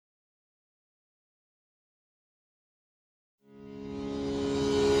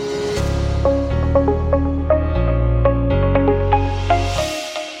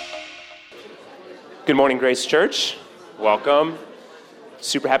Good morning, Grace Church. Welcome.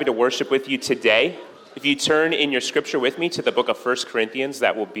 Super happy to worship with you today. If you turn in your scripture with me to the book of 1 Corinthians,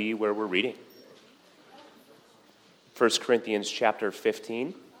 that will be where we're reading. 1 Corinthians chapter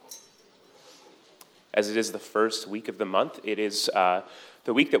 15. As it is the first week of the month, it is the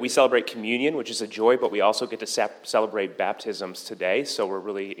week that we celebrate communion, which is a joy, but we also get to celebrate baptisms today, so we're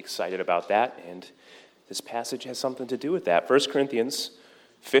really excited about that, and this passage has something to do with that. 1 Corinthians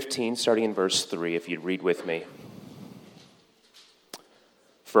 15, starting in verse 3, if you'd read with me.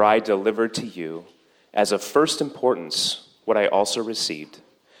 For I delivered to you as of first importance what I also received,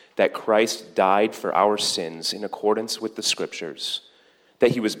 that Christ died for our sins in accordance with the Scriptures, that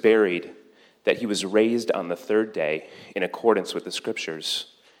he was buried, that he was raised on the third day in accordance with the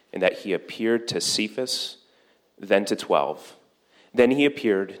Scriptures, and that he appeared to Cephas, then to 12. Then he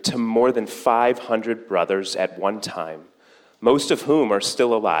appeared to more than 500 brothers at one time, most of whom are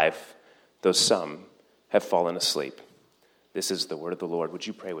still alive, though some have fallen asleep. This is the word of the Lord. Would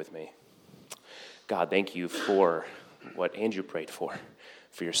you pray with me? God, thank you for what Andrew prayed for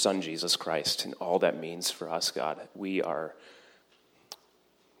your son, Jesus Christ, and all that means for us, God. We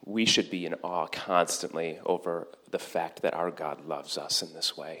should be in awe constantly over the fact that our God loves us in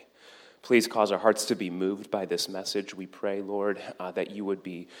this way. Please cause our hearts to be moved by this message. We pray, Lord, that you would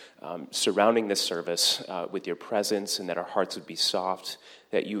be surrounding this service with your presence, and that our hearts would be soft,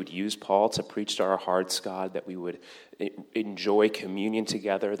 that you would use Paul to preach to our hearts, God, that we would enjoy communion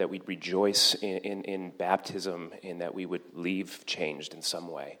together, that we'd rejoice in baptism, and that we would leave changed in some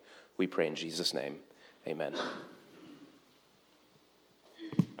way. We pray in Jesus' name. Amen.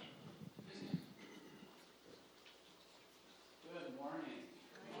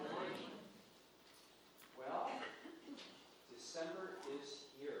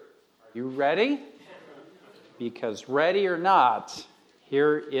 You ready? Because ready or not,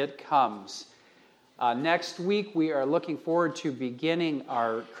 here it comes. Next week, we are looking forward to beginning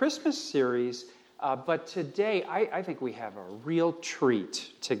our Christmas series, but today I think we have a real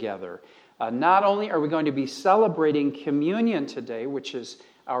treat together. Not only are we going to be celebrating communion today, which is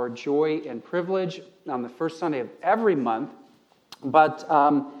our joy and privilege on the first Sunday of every month, but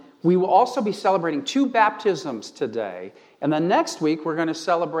we will also be celebrating 2 baptisms today. And then next week, we're going to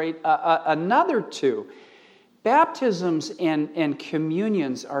celebrate another 2. Baptisms and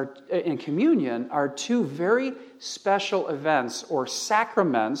communion are 2 very special events or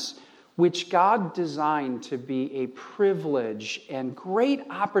sacraments which God designed to be a privilege and great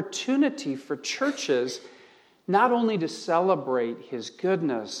opportunity for churches not only to celebrate his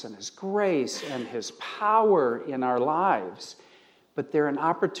goodness and his grace and his power in our lives, but they're an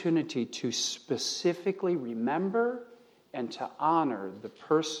opportunity to specifically remember and to honor the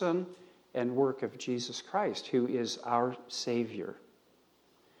person and work of Jesus Christ, who is our Savior.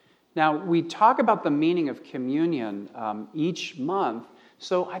 Now, we talk about the meaning of communion each month,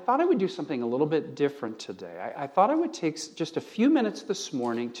 so I thought I would do something a little bit different today. I thought I would take just a few minutes this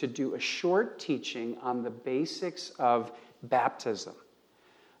morning to do a short teaching on the basics of baptism.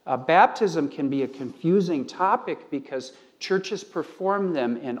 Baptism can be a confusing topic because churches perform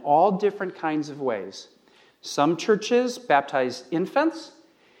them in all different kinds of ways. Some churches baptize infants,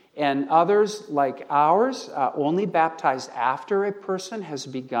 and others, like ours, only baptize after a person has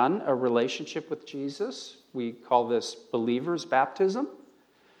begun a relationship with Jesus. We call this believer's baptism.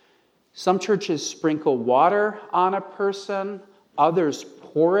 Some churches sprinkle water on a person. Others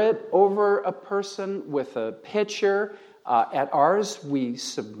pour it over a person with a pitcher. At ours, we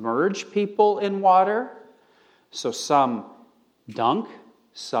submerge people in water. So some dunk,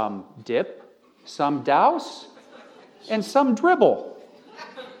 some dip, some douse, and some dribble.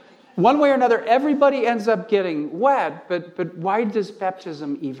 One way or another, everybody ends up getting wet, but why does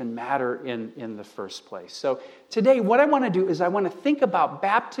baptism even matter in the first place? So today, what I want to do is I want to think about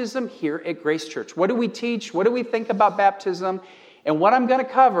baptism here at Grace Church. What do we teach? What do we think about baptism? And what I'm going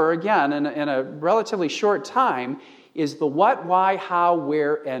to cover, again, in a relatively short time, is the what, why, how,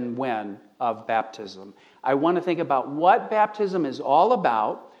 where, and when of baptism. I want to think about what baptism is all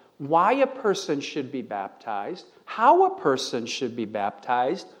about, why a person should be baptized, how a person should be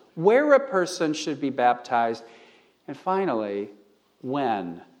baptized, where a person should be baptized, and finally,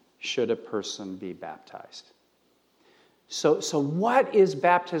 when should a person be baptized? So what is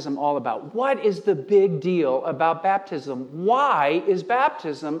baptism all about? What is the big deal about baptism? Why is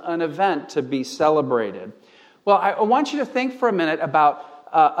baptism an event to be celebrated? Well, I want you to think for a minute about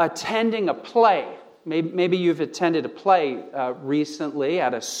attending a play. Maybe you've attended a play recently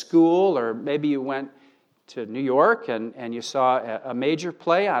at a school, or maybe you went to New York and you saw a major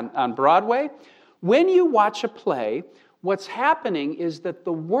play on Broadway. When you watch a play, What's happening is that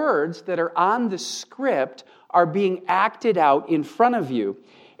the words that are on the script are being acted out in front of you.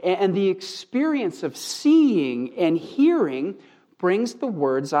 And the experience of seeing and hearing brings the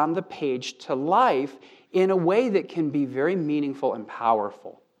words on the page to life in a way that can be very meaningful and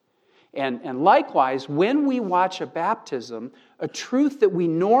powerful. And likewise, when we watch a baptism, a truth that we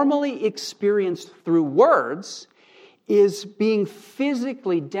normally experience through words is being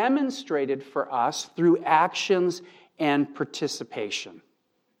physically demonstrated for us through actions and participation.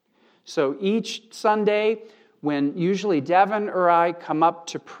 So each Sunday, when usually Devin or I come up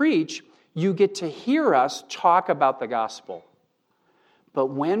to preach, you get to hear us talk about the gospel. But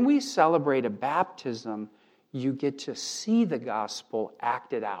when we celebrate a baptism, you get to see the gospel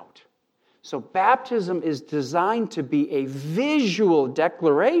acted out. So baptism is designed to be a visual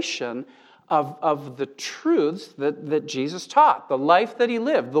declaration of the truths that Jesus taught, the life that he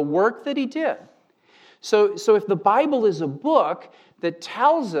lived, the work that he did. So if the Bible is a book that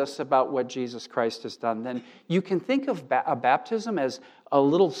tells us about what Jesus Christ has done, then you can think of a baptism as a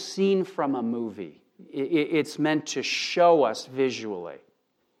little scene from a movie. It's meant to show us visually.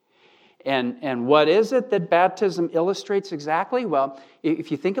 And what is it that baptism illustrates exactly? Well,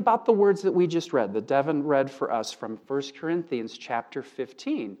 if you think about the words that we just read, that Devin read for us from 1 Corinthians chapter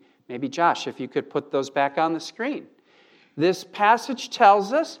 15. Maybe, Josh, if you could put those back on the screen. This passage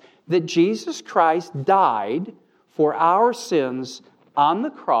tells us that Jesus Christ died for our sins on the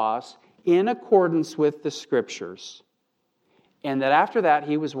cross in accordance with the Scriptures. And that after that,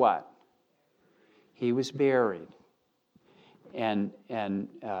 he was what? He was buried. And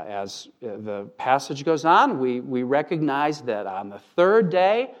as the passage goes on, we recognize that on the third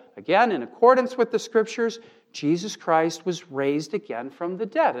day, again, in accordance with the Scriptures, Jesus Christ was raised again from the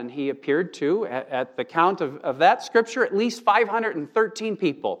dead. And he appeared to, at the count of that Scripture, at least 513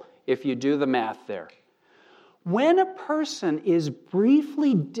 people, if you do the math there. When a person is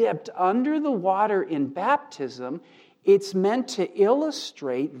briefly dipped under the water in baptism, it's meant to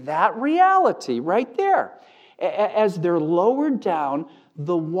illustrate that reality right there. As they're lowered down,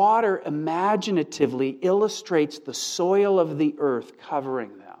 the water imaginatively illustrates the soil of the earth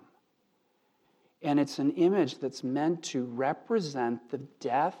covering them. And it's an image that's meant to represent the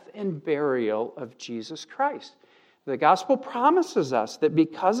death and burial of Jesus Christ. The gospel promises us that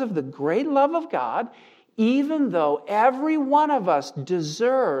because of the great love of God, even though every one of us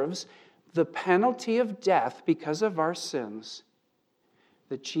deserves the penalty of death because of our sins,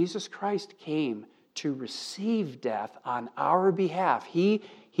 that Jesus Christ came to receive death on our behalf. He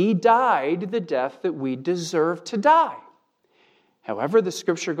died the death that we deserve to die. However, the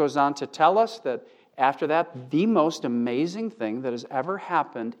Scripture goes on to tell us that after that, the most amazing thing that has ever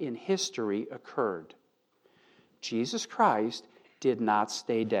happened in history occurred. Jesus Christ did not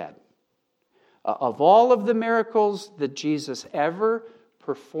stay dead. Of all of the miracles that Jesus ever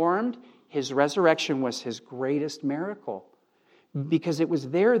performed, his resurrection was his greatest miracle. Because it was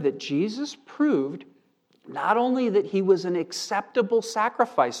there that Jesus proved not only that he was an acceptable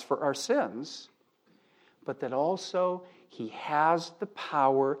sacrifice for our sins, but that also he has the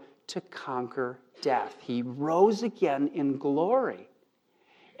power to conquer death. He rose again in glory.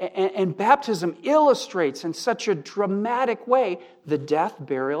 And baptism illustrates in such a dramatic way the death,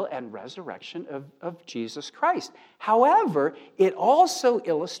 burial, and resurrection of Jesus Christ. However, it also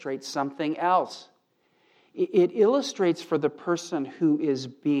illustrates something else. It illustrates for the person who is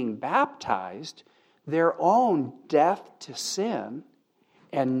being baptized their own death to sin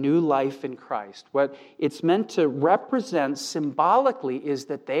and new life in Christ. What it's meant to represent symbolically is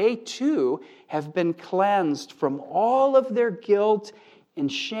that they too have been cleansed from all of their guilt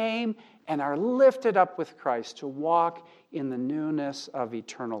and shame and are lifted up with Christ to walk in the newness of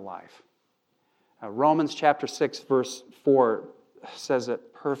eternal life. Romans chapter 6, verse 4 says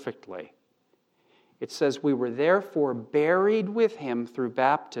it perfectly. It says, "We were therefore buried with him through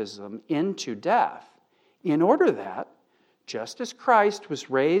baptism into death, in order that, just as Christ was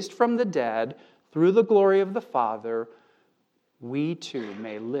raised from the dead through the glory of the Father, we too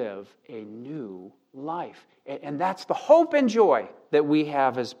may live a new life." And that's the hope and joy that we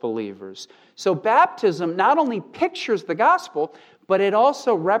have as believers. So baptism not only pictures the gospel, but it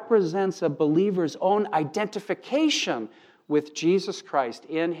also represents a believer's own identification with Jesus Christ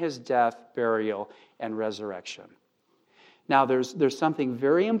in his death, burial, and resurrection. Now, there's something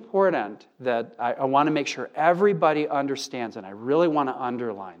very important that I want to make sure everybody understands, and I really want to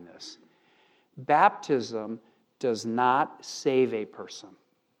underline this. Baptism does not save a person.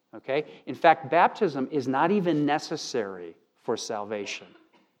 Okay? In fact, baptism is not even necessary for salvation.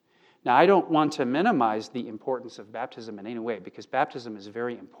 Now, I don't want to minimize the importance of baptism in any way, because baptism is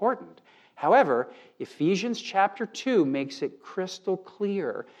very important. However, Ephesians chapter 2 makes it crystal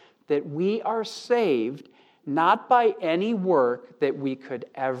clear that we are saved not by any work that we could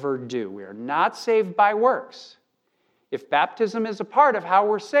ever do. We are not saved by works. If baptism is a part of how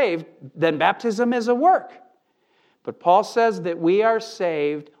we're saved, then baptism is a work. But Paul says that we are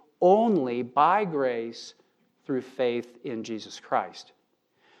saved only by grace through faith in Jesus Christ.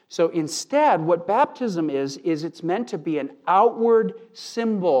 So instead, what baptism is it's meant to be an outward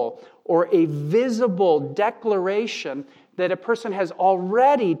symbol or a visible declaration that a person has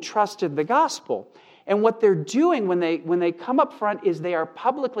already trusted the gospel. And what they're doing when they come up front is they are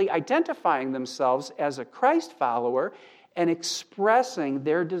publicly identifying themselves as a Christ follower and expressing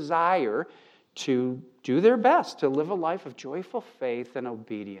their desire to do their best to live a life of joyful faith and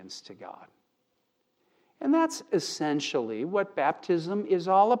obedience to God. And that's essentially what baptism is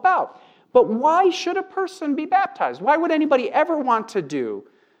all about. But why should a person be baptized? Why would anybody ever want to do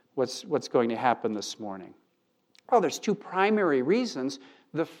what's going to happen this morning? Well, there's two primary reasons.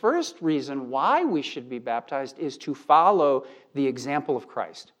 The first reason why we should be baptized is to follow the example of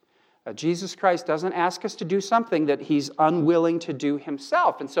Christ. Jesus Christ doesn't ask us to do something that he's unwilling to do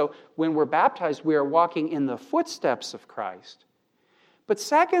himself. And so when we're baptized, we are walking in the footsteps of Christ. But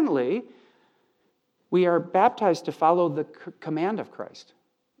secondly, we are baptized to follow the command of Christ.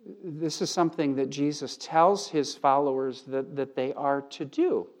 This is something that Jesus tells his followers that they are to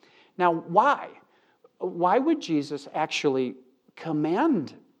do. Now, why? Why would Jesus actually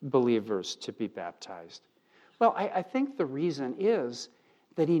command believers to be baptized? Well, I think the reason is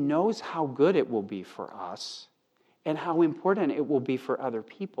that he knows how good it will be for us and how important it will be for other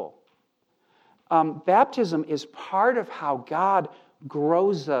people. Baptism is part of how God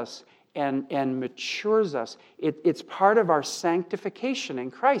grows us and matures us. It's part of our sanctification in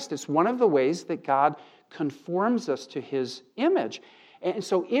Christ. It's one of the ways that God conforms us to his image. And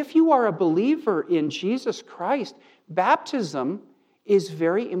so if you are a believer in Jesus Christ, baptism is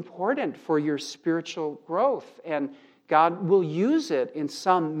very important for your spiritual growth, and God will use it in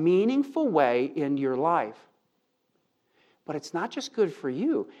some meaningful way in your life. But it's not just good for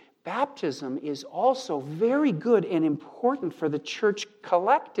you. Baptism is also very good and important for the church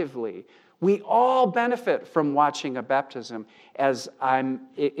collectively. We all benefit from watching a baptism, as I'm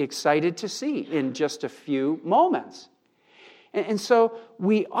excited to see in just a few moments. And so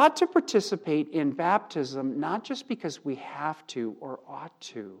we ought to participate in baptism not just because we have to or ought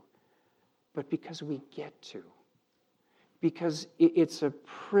to, but because we get to. Because it's a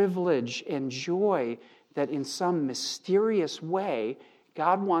privilege and joy that in some mysterious way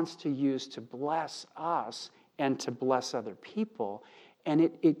God wants to use to bless us and to bless other people, and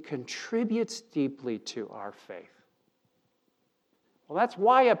it contributes deeply to our faith. Well, that's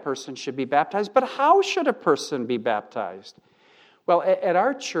why a person should be baptized, but how should a person be baptized? Well, at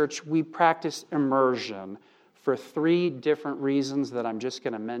our church, we practice immersion for three different reasons that I'm just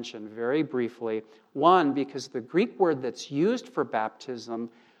going to mention very briefly. One, because the Greek word that's used for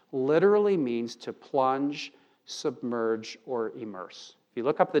baptism literally means to plunge, submerge, or immerse. If you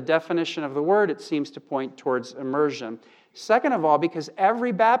look up the definition of the word, it seems to point towards immersion. Second of all, because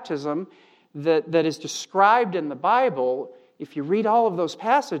every baptism that is described in the Bible, if you read all of those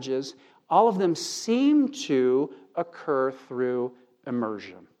passages, all of them seem to occur through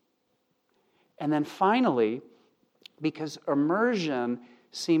immersion. And then finally, because immersion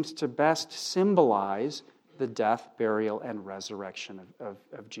seems to best symbolize the death, burial, and resurrection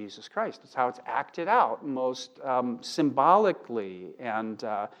of Jesus Christ. It's how it's acted out most symbolically and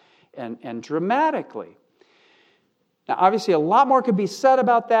dramatically. Now, obviously, a lot more could be said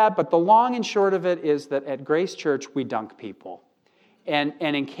about that, but the long and short of it is that at Grace Church, we dunk people. And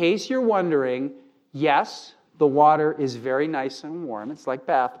in case you're wondering, yes, the water is very nice and warm. It's like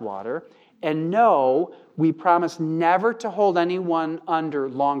bath water. And no, we promise never to hold anyone under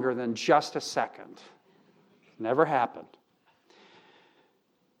longer than just a second. Never happened.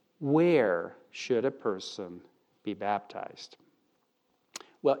 Where should a person be baptized?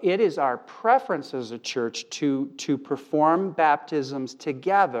 Well, it is our preference as a church to perform baptisms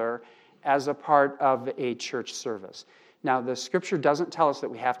together as a part of a church service. Now, the Scripture doesn't tell us that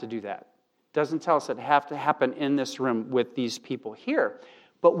we have to do that. It doesn't tell us that it have to happen in this room with these people here.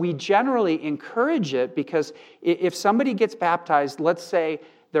 But we generally encourage it because if somebody gets baptized, let's say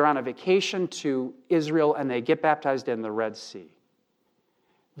they're on a vacation to Israel and they get baptized in the Red Sea.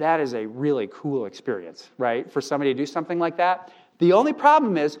 That is a really cool experience, right? For somebody to do something like that. The only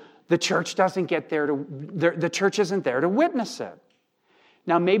problem is the church doesn't get there the church isn't there to witness it.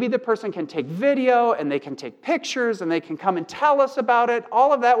 Now, maybe the person can take video and they can take pictures and they can come and tell us about it.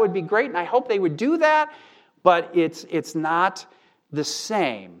 All of that would be great, and I hope they would do that, but it's not the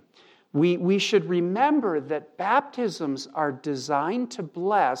same. We should remember that baptisms are designed to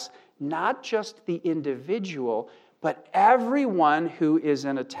bless not just the individual, but everyone who is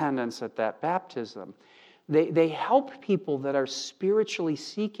in attendance at that baptism. They help people that are spiritually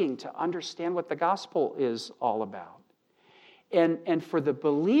seeking to understand what the gospel is all about. And for the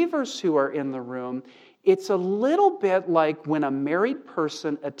believers who are in the room, it's a little bit like when a married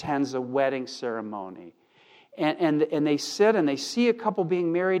person attends a wedding ceremony. And they sit and they see a couple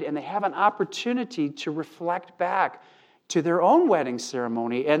being married, and they have an opportunity to reflect back to their own wedding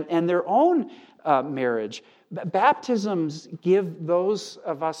ceremony and their own marriage. Baptisms give those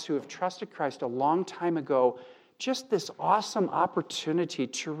of us who have trusted Christ a long time ago just this awesome opportunity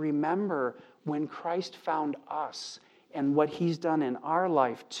to remember when Christ found us and what He's done in our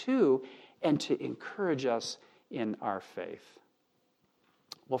life too, and to encourage us in our faith.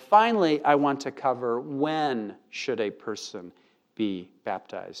 Well, finally, I want to cover when should a person be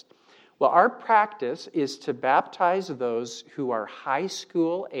baptized. Well, our practice is to baptize those who are high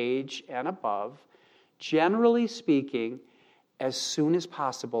school age and above, generally speaking, as soon as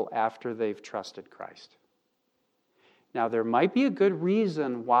possible after they've trusted Christ. Now, there might be a good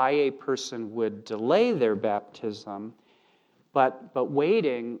reason why a person would delay their baptism, but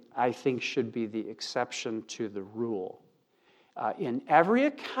waiting, I think, should be the exception to the rule. In every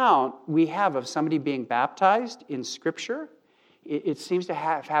account we have of somebody being baptized in Scripture, it seems to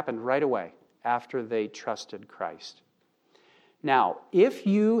have happened right away after they trusted Christ. Now, if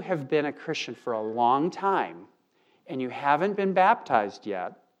you have been a Christian for a long time and you haven't been baptized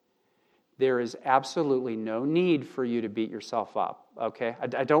yet, there is absolutely no need for you to beat yourself up, okay?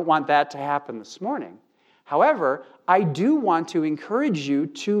 I don't want that to happen this morning. However, I do want to encourage you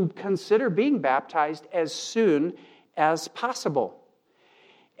to consider being baptized as soon as possible.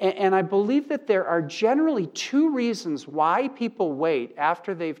 And I believe that there are generally two reasons why people wait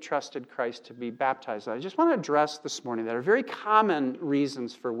after they've trusted Christ to be baptized. I just want to address this morning that are very common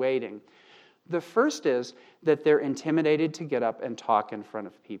reasons for waiting. The first is that they're intimidated to get up and talk in front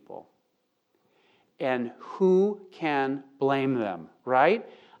of people. And who can blame them, right?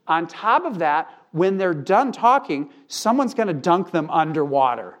 On top of that, when they're done talking, someone's going to dunk them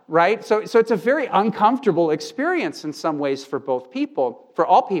underwater, right? So it's a very uncomfortable experience in some ways for both people, for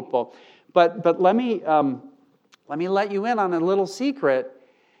all people. But let me let you in on a little secret.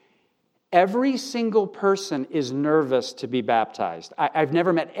 Every single person is nervous to be baptized. I've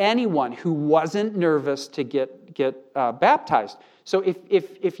never met anyone who wasn't nervous to get baptized. So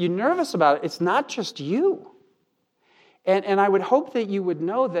if you're nervous about it, it's not just you. And I would hope that you would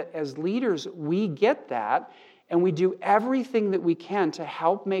know that as leaders, we get that, and we do everything that we can to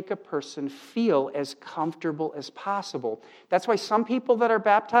help make a person feel as comfortable as possible. That's why some people that are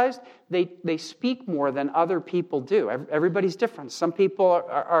baptized, they speak more than other people do. Everybody's different. Some people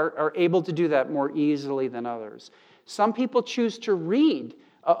are able to do that more easily than others. Some people choose to read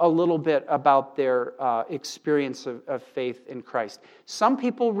a little bit about their experience of faith in Christ. Some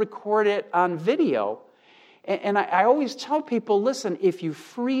people record it on video. And I always tell people, listen, if you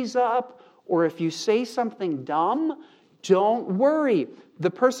freeze up or if you say something dumb, don't worry.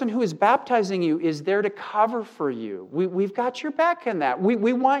 The person who is baptizing you is there to cover for you. We've got your back in that. We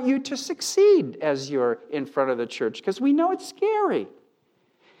want you to succeed as you're in front of the church because we know it's scary.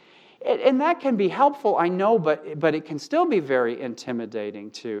 And that can be helpful, I know, but it can still be very intimidating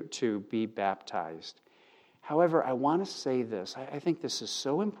to be baptized. However, I want to say this. I think this is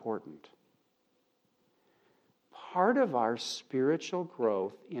so important. Part of our spiritual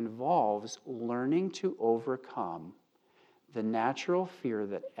growth involves learning to overcome the natural fear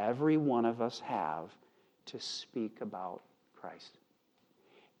that every one of us have to speak about Christ.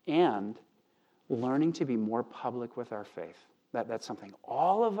 And learning to be more public with our faith. That's something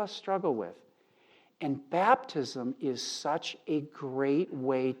all of us struggle with. And baptism is such a great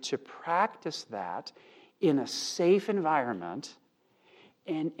way to practice that in a safe environment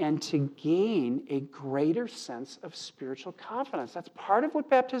and to gain a greater sense of spiritual confidence. That's part of what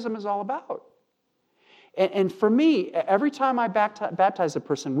baptism is all about. And for me, every time I baptize a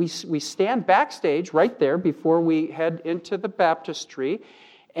person, we stand backstage right there before we head into the baptistry.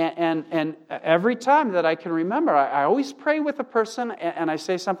 And every time that I can remember, I always pray with a person, and I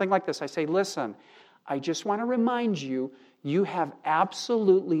say something like this. I say, listen, I just want to remind you, you have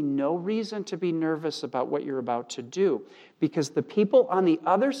absolutely no reason to be nervous about what you're about to do, because the people on the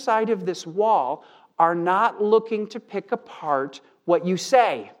other side of this wall are not looking to pick apart what you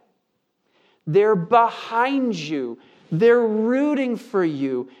say. They're behind you. They're rooting for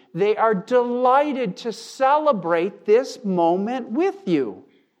you. They are delighted to celebrate this moment with you.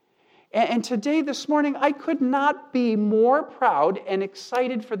 And today, this morning, I could not be more proud and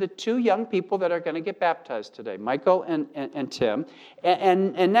excited for the two young people that are going to get baptized today, Michael and Tim.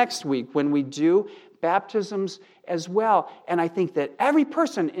 And next week, when we do baptisms as well. And I think that every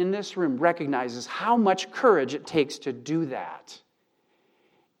person in this room recognizes how much courage it takes to do that.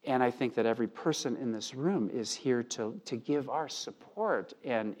 And I think that every person in this room is here to give our support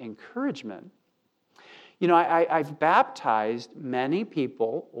and encouragement. You know, I've baptized many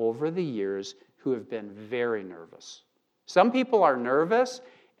people over the years who have been very nervous. Some people are nervous,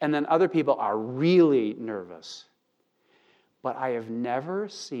 and then other people are really nervous. But I have never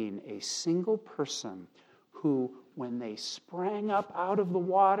seen a single person who, when they sprang up out of the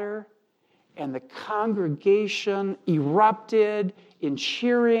water and the congregation erupted in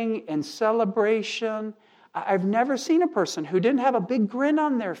cheering and celebration, I've never seen a person who didn't have a big grin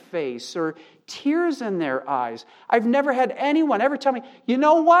on their face or tears in their eyes. I've never had anyone ever tell me, you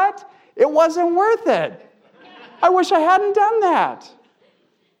know what? It wasn't worth it. I wish I hadn't done that.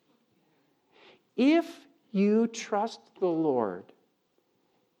 If you trust the Lord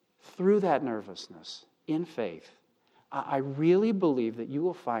through that nervousness in faith, I really believe that you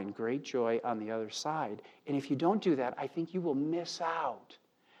will find great joy on the other side. And if you don't do that, I think you will miss out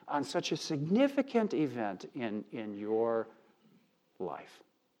on such a significant event in your life.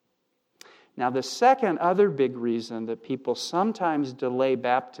 Now, the second other big reason that people sometimes delay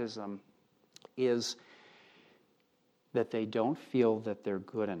baptism is that they don't feel that they're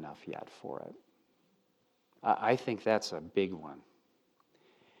good enough yet for it. I think that's a big one.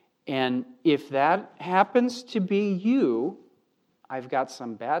 And if that happens to be you, I've got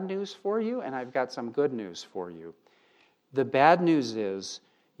some bad news for you, and I've got some good news for you. The bad news is,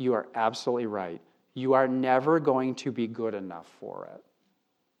 you are absolutely right. You are never going to be good enough for it.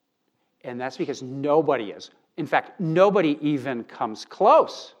 And that's because nobody is. In fact, nobody even comes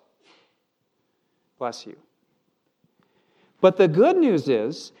close. Bless you. But the good news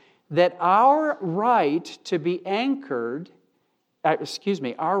is that our right to be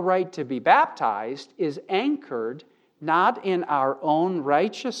our right to be baptized is anchored not in our own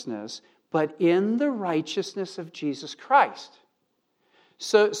righteousness, but in the righteousness of Jesus Christ.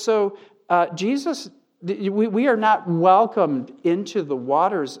 So Jesus, we are not welcomed into the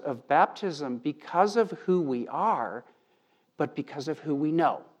waters of baptism because of who we are, but because of who we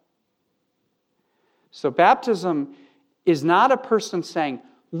know. So baptism is not a person saying,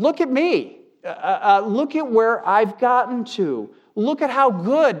 look at me, look at where I've gotten to, look at how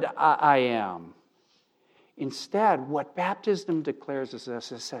good I am. Instead, what baptism declares is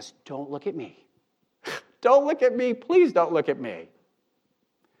this: it says, don't look at me. Don't look at me, please don't look at me.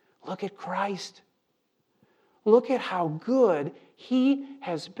 Look at Christ. Look at how good He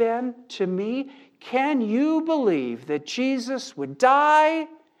has been to me. Can you believe that Jesus would die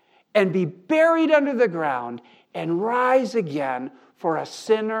and be buried under the ground and rise again for a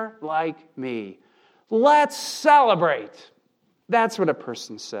sinner like me? Let's celebrate. That's what a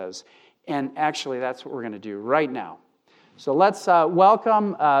person says. And actually, that's what we're going to do right now. So let's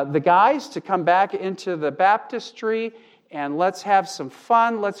welcome the guys to come back into the baptistry. And let's have some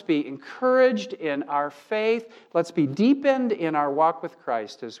fun. Let's be encouraged in our faith. Let's be deepened in our walk with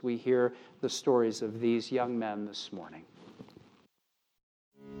Christ as we hear the stories of these young men this morning.